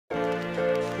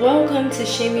Welcome to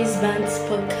Shemi's Bands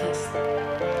Podcast.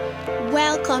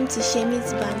 Welcome to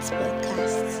Shemi's Bands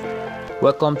Podcast.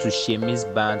 Welcome to Shemi's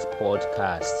Bands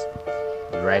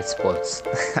Podcast. The right spot.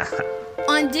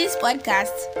 On this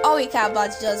podcast, all we care about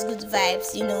is just good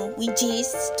vibes, we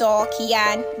gist, talk,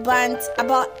 yarn, bant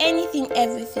about anything,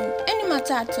 everything, any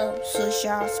matter at all,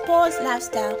 social, sports,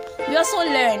 lifestyle. We also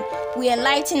learn, we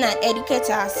enlighten and educate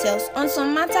ourselves on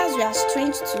some matters we are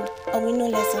strange to or we know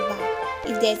less about.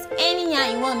 If there's any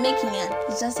yarn you want making yarn,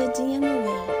 it's just a DM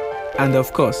away. And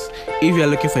of course, if you are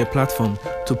looking for a platform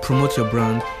to promote your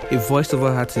brand, a voiceover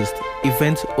artist,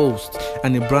 event host,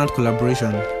 and a brand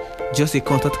collaboration, just a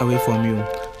contact away from you.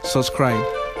 Subscribe,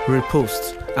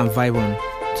 repost, and vibe on.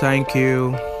 Thank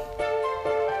you.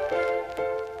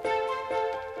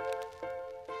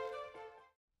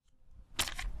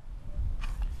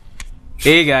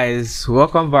 Hey guys,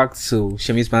 welcome back to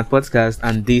Shemi's Band Podcast,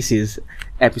 and this is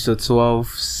episode 12,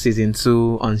 season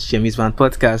 2 on Shemi's Band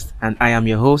Podcast, and I am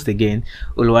your host again,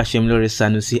 Oluwashemilore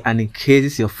Sanusi. And in case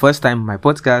it's your first time on my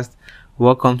podcast,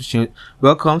 welcome to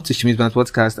Shemi's Band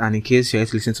Podcast. And in case you're yet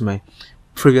to listen to my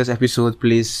previous episode,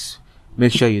 please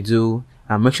make sure you do,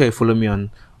 and make sure you follow me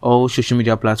on all social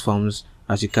media platforms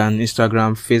as you can: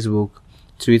 Instagram, Facebook,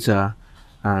 Twitter,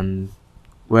 and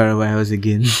wherever else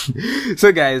again.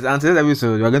 So guys, on today's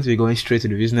episode, we're going to be going straight to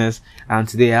the business, and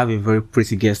today I have a very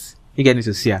pretty guest. You need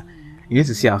to see her. You need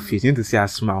to see her face. You need to see her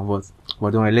smile.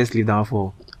 But don't worry, let's leave down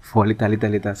for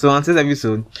later. So on today's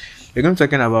episode, we're going to be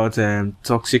talking about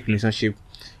toxic relationship.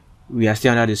 We are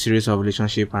still under the series of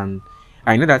relationship, and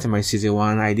I know that in my season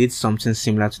 1, I did something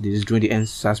similar to this during the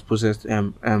NSAS process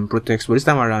protest. But this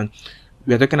time around,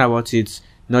 we are talking about it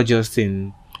not just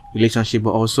in relationship,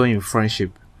 but also in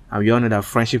friendship. And we all know that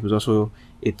friendship is also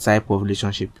a type of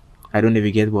relationship. I don't know if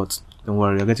you get, but don't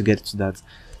worry, we're going to get to that.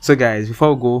 So guys,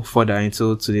 before we go further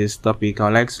into today's topic, I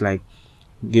would like to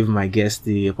give my guest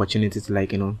the opportunity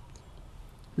to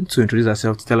to introduce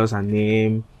herself, to tell us her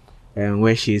name, and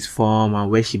where she is from,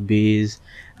 and where she is,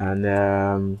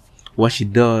 and what she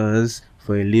does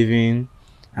for a living,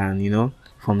 and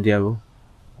from there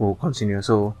we'll continue.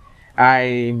 So,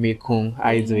 hi Mikun,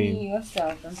 how you doing? What's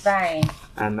up? I'm fine.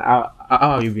 And how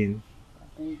have you been?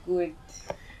 I'm good.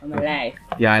 I'm alive.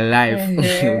 You're alive.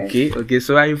 Okay.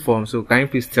 So where are you from? So can you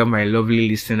please tell my lovely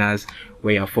listeners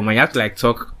where you're from? And you have to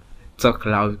talk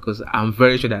loud because I'm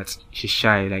very sure that she's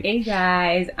shy. Hey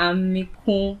guys, I'm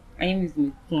Mikun. My name is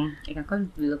Mikun. You can call me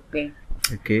Bulope.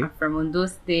 Okay. I'm from Ondo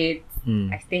State.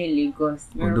 I stay in Lagos.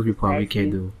 Ondo people are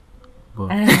wicked though. But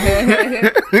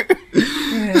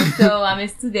so I'm a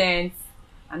student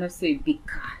and also a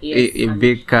baker. Yes, a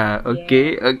baker.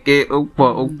 Okay. Yeah. Okay.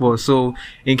 Okpo. So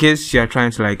in case you are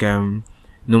trying to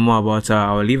know more about her,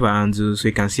 I'll leave her handle so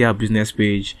you can see her business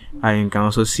page, and you can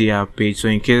also see her page. So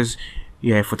in case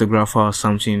you're a photographer or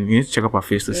something, you need to check up her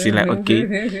face to see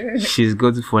okay, she's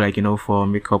good for for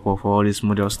makeup or for all this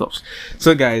model stuff.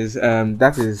 So guys,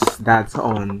 that is that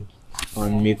on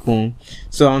Mikun.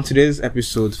 So on today's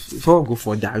episode, before we go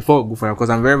for that, because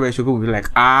I'm very, very sure people will be like,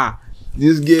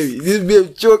 this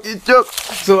babe choke.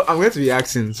 So I'm going to be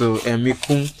asking, so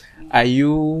Mikun, are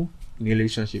you in a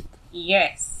relationship?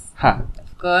 Yes. Ha.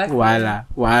 Of course.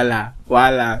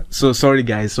 Voila. So sorry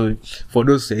guys, so for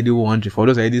those already wondering, for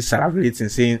those already celebrating,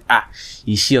 saying,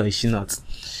 is she or is she not?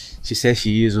 She says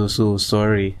she is also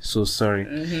sorry. So sorry.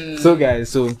 Mm-hmm. So guys,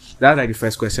 so that's the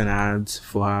first question I had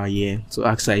for her to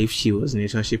ask her if she was in a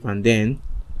relationship, and then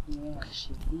she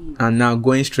did. And now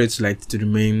going straight to the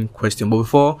main question. But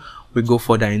before we go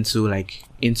further into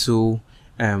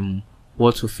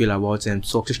what we feel about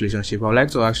toxic relationship, I would like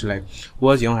to ask you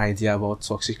what's your own idea about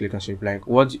toxic relationship?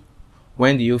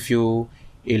 When do you feel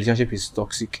a relationship is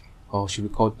toxic or should be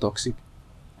called toxic?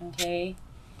 Okay.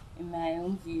 In my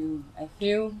own view, I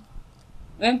feel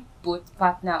when both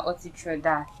partner hurt each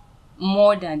other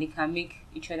more than they can make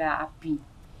each other happy.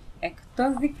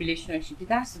 Toxic relationship, it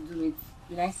has to do with,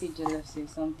 when I say jealousy or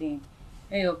something,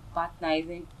 when your partner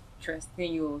isn't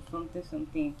trusting you or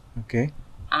something. Okay.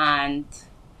 And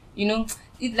it's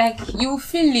you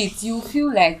feel it. You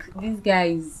feel like this guy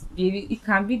is baby. It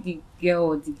can be the girl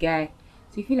or the guy.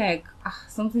 So you feel like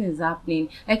something is happening.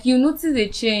 You notice a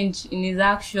change in his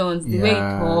actions, the way he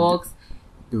talks,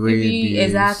 the way maybe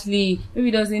exactly. Maybe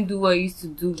he doesn't do what he used to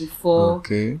do before.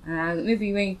 Okay.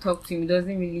 Maybe when you talk to him, he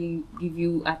doesn't really give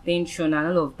you attention and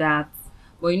all of that.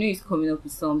 But he's coming up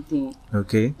with something.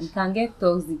 Okay. You can get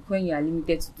toxic when you are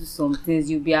limited to do some things.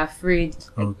 You'll be afraid.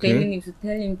 Telling him to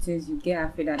tell him things, you get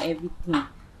afraid and everything.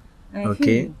 And I feel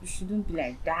you shouldn't be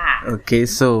like that. Okay,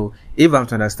 so if I'm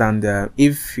to understand,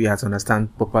 if you have to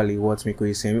understand properly what Mikun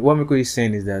is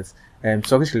saying is that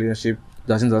toxic relationship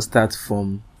doesn't just start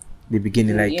from the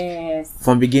beginning. Like yes.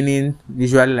 from beginning,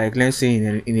 usually like let's say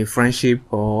in a friendship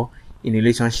or in a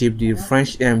relationship, the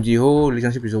whole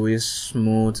relationship is always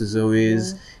smooth, is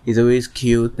always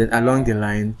cute. Then along the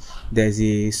line, there's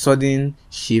a sudden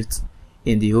shift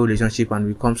in the whole relationship and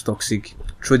becomes toxic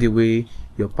through the way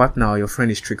your partner or your friend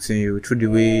is treating you, through the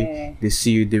way they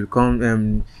see you. They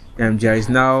become there is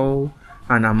now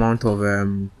an amount of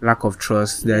lack of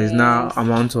trust. There is now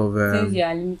amount of things you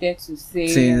are limited to say,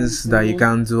 things that you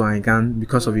can't do, and you can't,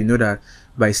 because of, you know, that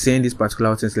by saying these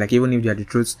particular things, like even if they are the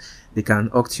truth, they can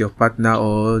hurt your partner,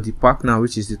 or the partner,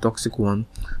 which is the toxic one,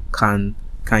 can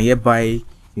hereby,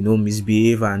 you know,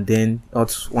 misbehave and then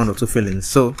hurt one or two feelings.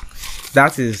 So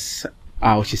that is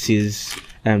how she sees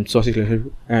toxic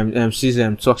relationship. Sees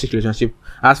toxic relationship.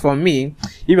 As for me,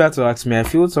 if you have to ask me, I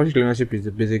feel toxic relationship is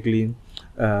basically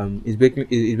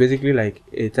like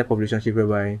a type of relationship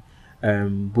whereby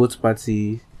both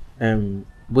parties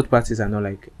are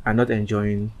not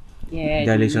enjoying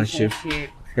their relationship.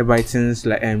 Whereby things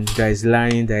like there is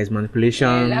lying, there is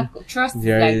manipulation, trust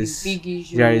there is like a big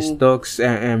issue. there is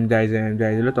there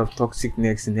is a lot of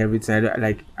toxicness in everything.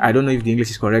 I don't know if the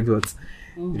English is correct, but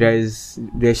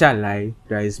there shall lie,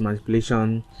 there is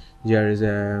manipulation, there is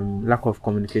lack of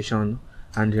communication,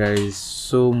 and there is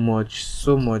so much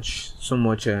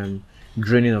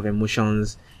draining of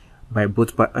emotions by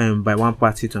by one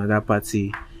party to another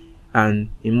party, and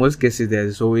in most cases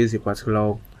there's always a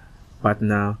particular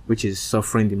partner which is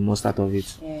suffering the most out of it.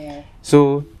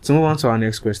 So to move on to our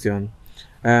next question,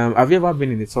 have you ever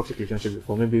been in a toxic relationship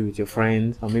before? Maybe with your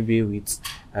friend, or maybe with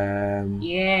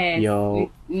your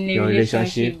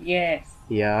relationship? Yes.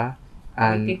 Yeah.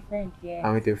 And with a friend,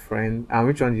 and with a friend. And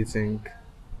which one do you think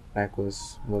like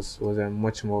was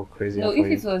much more crazy? No, if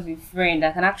it was a friend,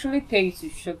 I can actually tell you to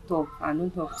shut up and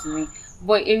don't talk to me.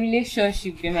 But a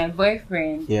relationship with my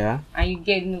boyfriend, and you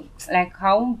get like,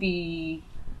 I won't be,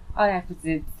 how do I put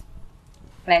it?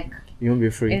 Like, you won't be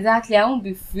free. Exactly, I won't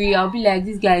be free. I'll be like,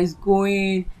 this guy is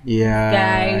going.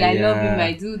 Guy, I love him.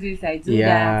 I do this. I do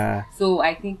that. So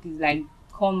I think it's like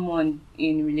common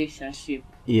in relationship.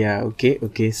 Yeah.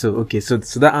 Okay. So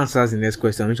that answers the next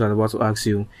question, which I was about to ask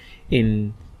you.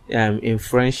 In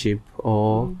friendship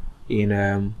or in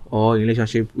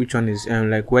relationship, which one is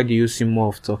like, where do you see more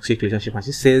of toxic relationship? And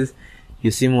she says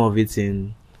you see more of it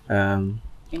in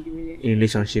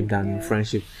relationship than in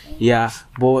friendship.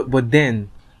 But then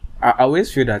I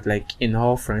always feel that, like, in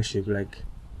all friendship, like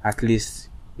at least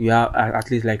you have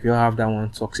that one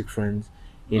toxic friend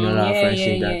in all our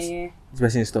friendship this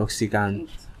person is toxic,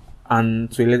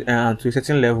 and to a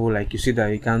certain level, like, you see that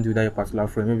you can't do that your particular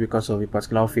friend, maybe because of a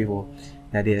particular favor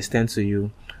that they extend to you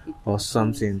or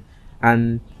something.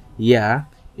 And in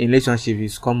relationship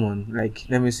is common. Like,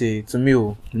 let me say, to me,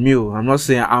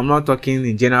 I'm not talking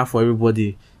in general for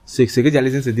everybody. So if you're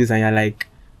listening to this and you're like,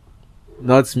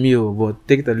 not me, but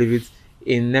take it or leave it,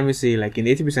 in, let me say, like, in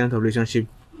 80% of relationship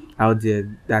out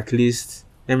there, at least,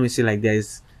 let me say, like,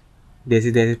 there's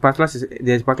a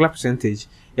particular percentage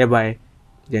whereby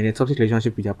they're in a toxic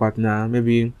relationship with their partner,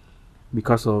 maybe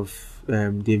because of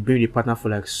they've been with the partner for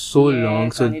like so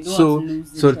long, so they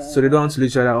don't want to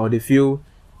lose each other, or they feel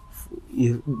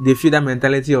that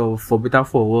mentality of, for better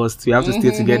for worse, we have to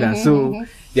stay together. So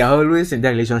they are always in that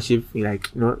relationship, like,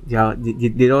 you know,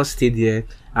 they don't stay there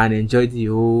and enjoy the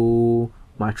whole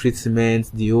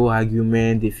maltreatment, the whole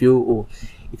argument. They feel,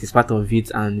 it is part of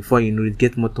it, and before you know it,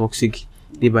 get more toxic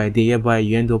day by day, whereby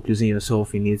you end up losing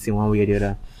yourself in it in one way or the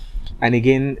other. And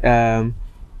again, I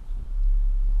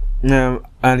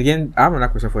have another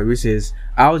question for you, which is,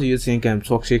 how do you think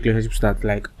toxic relationship start?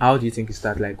 Like, how do you think it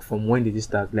start? Like, from when did it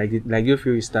start? Like, do you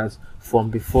feel it starts from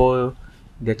before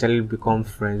they actually become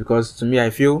friends? Because to me,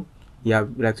 I feel I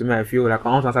want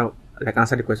to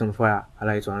answer the question before I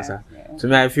allow you to answer. To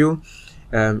me, I feel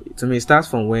it starts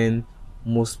from when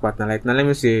most partner, like, now let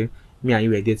me say me and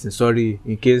you were dating. Sorry,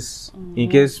 in case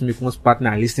Mikun's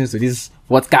partner listens to this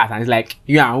podcast and it's like,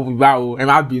 it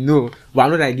might be no, but I'm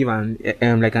not like give an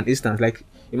instance. Like,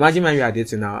 imagine when we are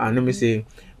dating now, and let me say,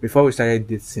 before we started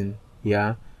dating,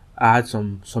 I had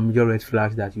some major red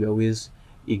flags that you always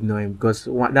ignoring, because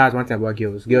that's one thing about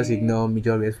girls. Girls ignore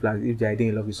major red flags if they are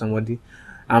in love with somebody.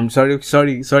 I'm sorry,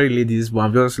 ladies, but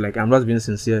I'm just being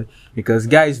sincere, because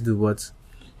guys do, but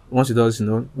once it does,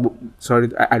 sorry,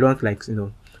 I don't like,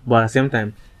 but at the same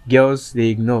time, girls, they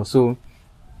ignore. So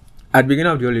at the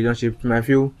beginning of the relationship, I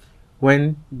feel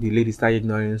when the lady start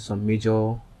ignoring some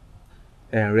major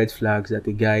red flags that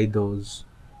the guy does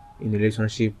in the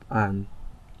relationship, and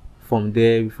from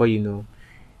there, before you know,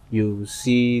 you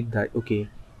see that, okay,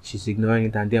 she's ignoring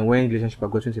it, and then when the relationship are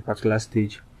gotten to a particular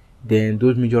stage, then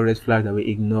those major red flags that were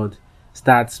ignored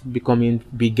start becoming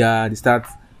bigger, they start,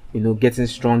 getting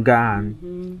stronger,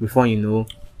 and before you know,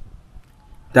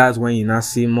 that's when you now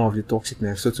see more of the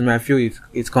toxicness. So to me, I feel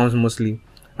it comes mostly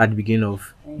at the beginning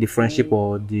of the friendship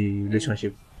or the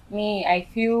relationship. Me, I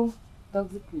feel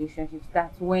toxic relationships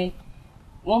start when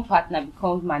one partner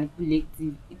becomes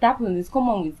manipulative. It happens. It's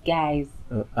common with guys.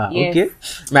 Yes. Okay.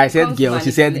 I said girls.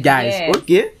 She said guys. Yes.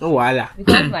 Okay. No voila.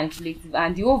 Becomes manipulative,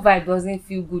 and the whole vibe doesn't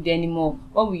feel good anymore.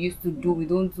 What we used to do, we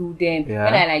don't do them. Yeah.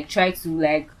 When I like try to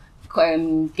like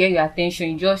get your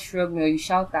attention, you just shrug me or you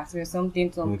shout at me or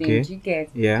something. Okay. You get?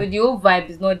 Yeah. So the whole vibe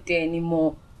is not there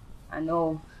anymore. I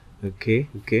know. Okay.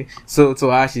 So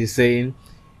as she's saying,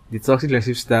 the toxic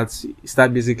relationship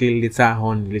start basically later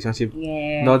on in the relationship,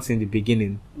 Yeah. not in the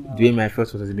beginning. The way my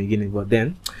first was at the beginning, but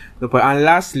then no point. And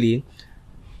lastly,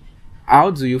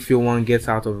 how do you feel one gets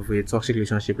out of a toxic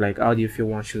relationship? Like, how do you feel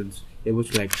one should be able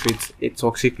to like treat a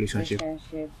toxic relationship?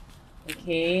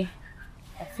 Okay.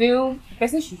 I feel the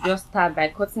person should just start by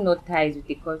cutting all ties with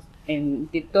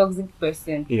the toxic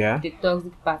person, Yeah. the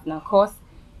toxic partner, cause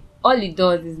all it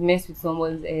does is mess with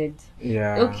someone's head.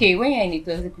 Yeah. Okay, when you're in a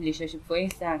toxic relationship, for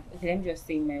instance, okay, let me just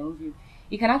say in my own view,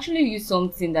 you can actually use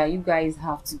something that you guys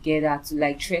have together to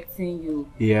like threaten you,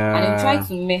 Yeah. and then try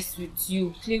to mess with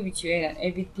you, play with your head and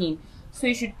everything. So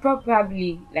you should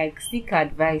probably like seek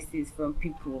advices from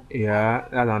people. Yeah,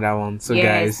 that's another one. So Yes.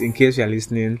 guys, in case you're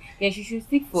listening, Yes, you should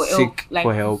seek for Seek help. Like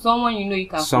for help. someone you know you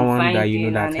can someone confide that you know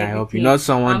in that and can help you, everything. not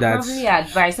someone And that's probably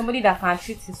advice, somebody that can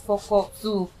treat his fuck up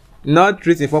too. not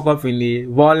treating fuck up in a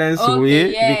violence Okay,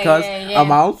 way, yeah, because yeah. on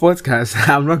my own podcast,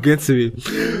 I'm not going to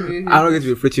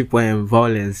be preaching for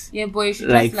violence, Yeah, but you should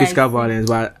like just, physical see violence.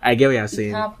 But I get what you're it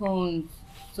saying. happens.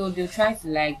 So they'll try to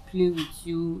like play with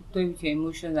you, play with your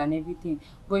emotions and everything.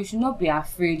 But you should not be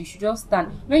afraid. You should just stand.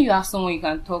 When you have someone you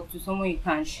can talk to, someone you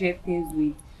can share things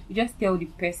with, you just tell the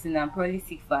person and probably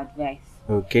seek for advice.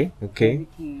 Okay.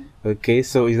 Everything.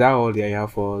 So is that all that you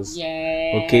have for us?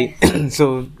 Yeah. Okay.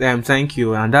 So thank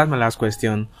you, and that's my last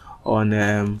question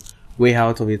on way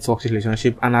out of a toxic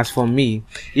relationship. And as for me,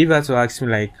 if you had to ask me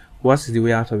like what's the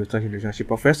way out of a toxic relationship,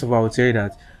 but first of all, I would tell you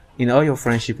that in all your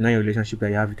friendship, not your relationship that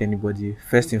you have with anybody,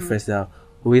 first thing first out,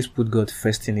 always put God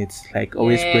first in it. Like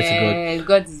always pray to God.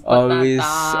 God is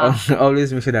important.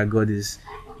 Always make sure that God is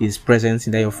present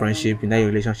in that your friendship, in that your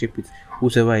relationship with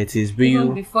whoever it is. Be Even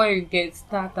you. before you get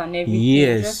started and everything.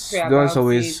 Yes, Just pray don't about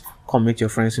always it. commit your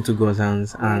friends into God's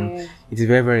hands, and Yeah. it is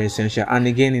very, very essential. And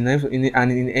again, in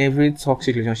every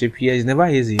toxic relationship, here it's never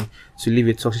easy to leave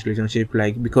a toxic relationship.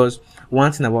 Like, because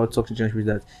one thing about toxic relationship is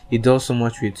that it does so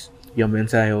much with your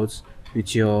mental health,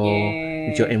 with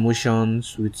your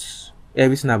emotions, with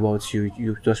everything about you.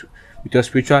 With your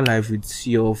spiritual life, with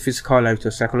your physical life, with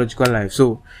your psychological life.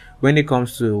 So when it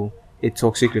comes to a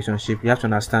toxic relationship, you have to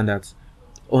understand that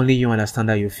only you understand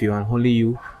how you feel, and only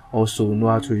you also know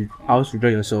how to withdraw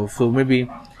yourself. So maybe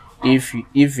if you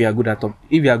are good at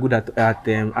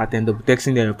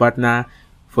texting your partner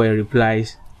for a reply,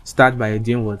 start by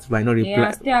doing what? By not reply.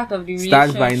 Yeah, stay out of the relationship.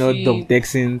 Start by not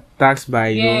texting. Text by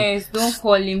Yes, don't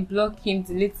call him, block him,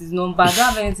 delete his number. Don't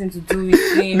have anything to do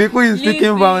with him. Mikun is Leave speaking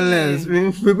him. violence.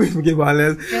 Mikun is speaking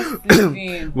violence. Just leave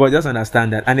him. But just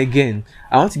understand that. And again,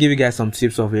 I want to give you guys some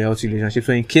tips of a healthy relationship.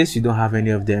 So in case you don't have any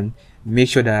of them, make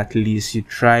sure that at least you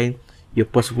try your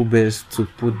possible best to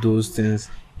put those things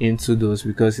into those,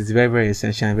 because it's very, very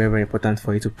essential and very, very important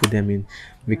for you to put them in.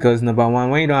 Because number one,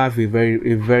 when you don't have a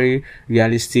very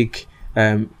realistic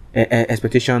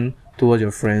expectation towards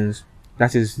your friends,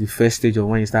 that is the first stage of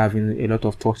when you start having a lot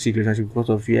of toxic relationships, because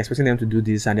of you expecting them to do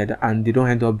this and they don't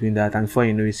end up doing that, and before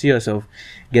you know, you see yourself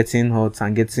getting hurt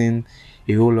and getting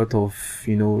a whole lot of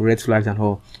red flags and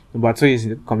all. Number two is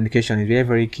communication. It's very,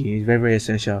 very key. It's very, very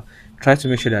essential. Try to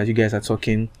make sure that you guys are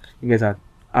talking, you guys are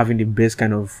having the best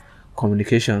kind of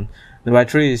communication. Number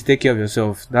three is take care of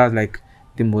yourself. That's like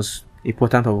the most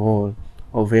important of all,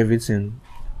 of everything.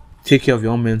 Take care of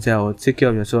your own mental health, take care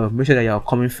of yourself, make sure that you are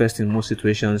coming first in most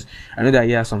situations. I know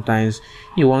that sometimes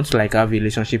you want to like have a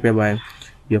relationship whereby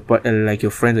your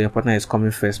friend or your partner is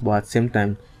coming first, but at the same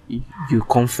time you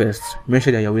come first. Make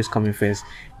sure that you're always coming first.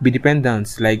 Be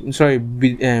dependent,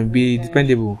 be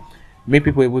dependable. Make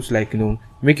people able to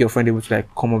make your friend able to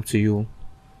come up to you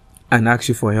and ask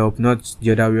you for help, not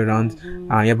the other way around.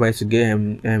 And hereby to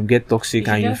get toxic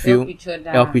and you feel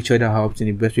help each other out in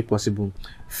the best way possible.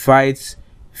 Fight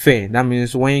fair. That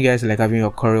means when you guys are having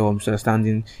your quarrel or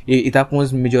misunderstanding, it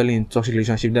happens majorly in toxic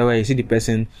relationship. That way you see the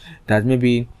person that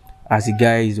maybe as a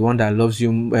guy is the one that loves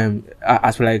you,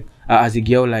 as a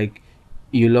girl,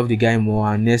 you love the guy more,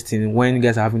 and next thing when you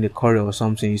guys are having a quarrel or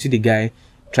something, you see the guy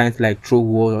trying to throw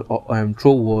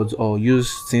words or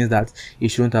use things that he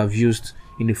shouldn't have used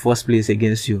in the first place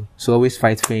against you. So always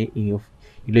fight fair in your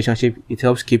relationship. It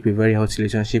helps keep a very healthy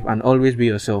relationship, and always be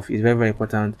yourself. It's very, very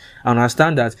important. And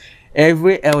understand that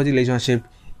every healthy relationship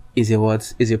is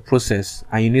a process,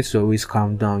 and you need to always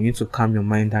calm down. You need to calm your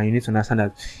mind down. You need to understand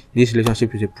that this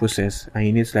relationship is a process, and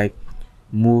you need to like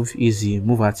move easy,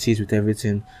 move at ease with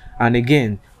everything. And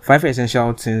again, five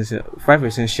essential things an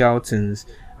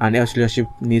healthy relationship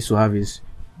needs to have is: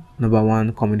 number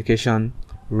one, communication,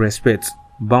 respect,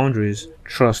 boundaries,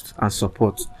 trust, and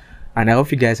support. And I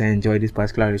hope you guys enjoyed this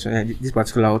particular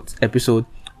episode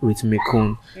with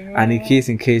Mikun. And in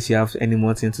case you have any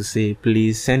more thing to say,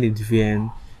 please send a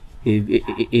DM,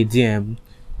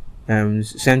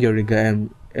 send your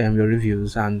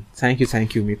reviews. And thank you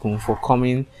Mikun for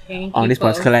coming on this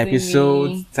particular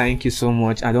episode. Thank you so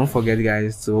much. And don't forget,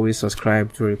 guys, to always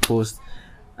subscribe, to repost,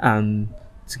 and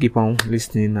to keep on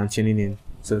listening and tuning in.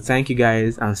 So thank you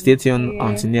guys, and stay tuned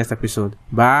until next episode.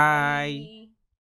 Bye.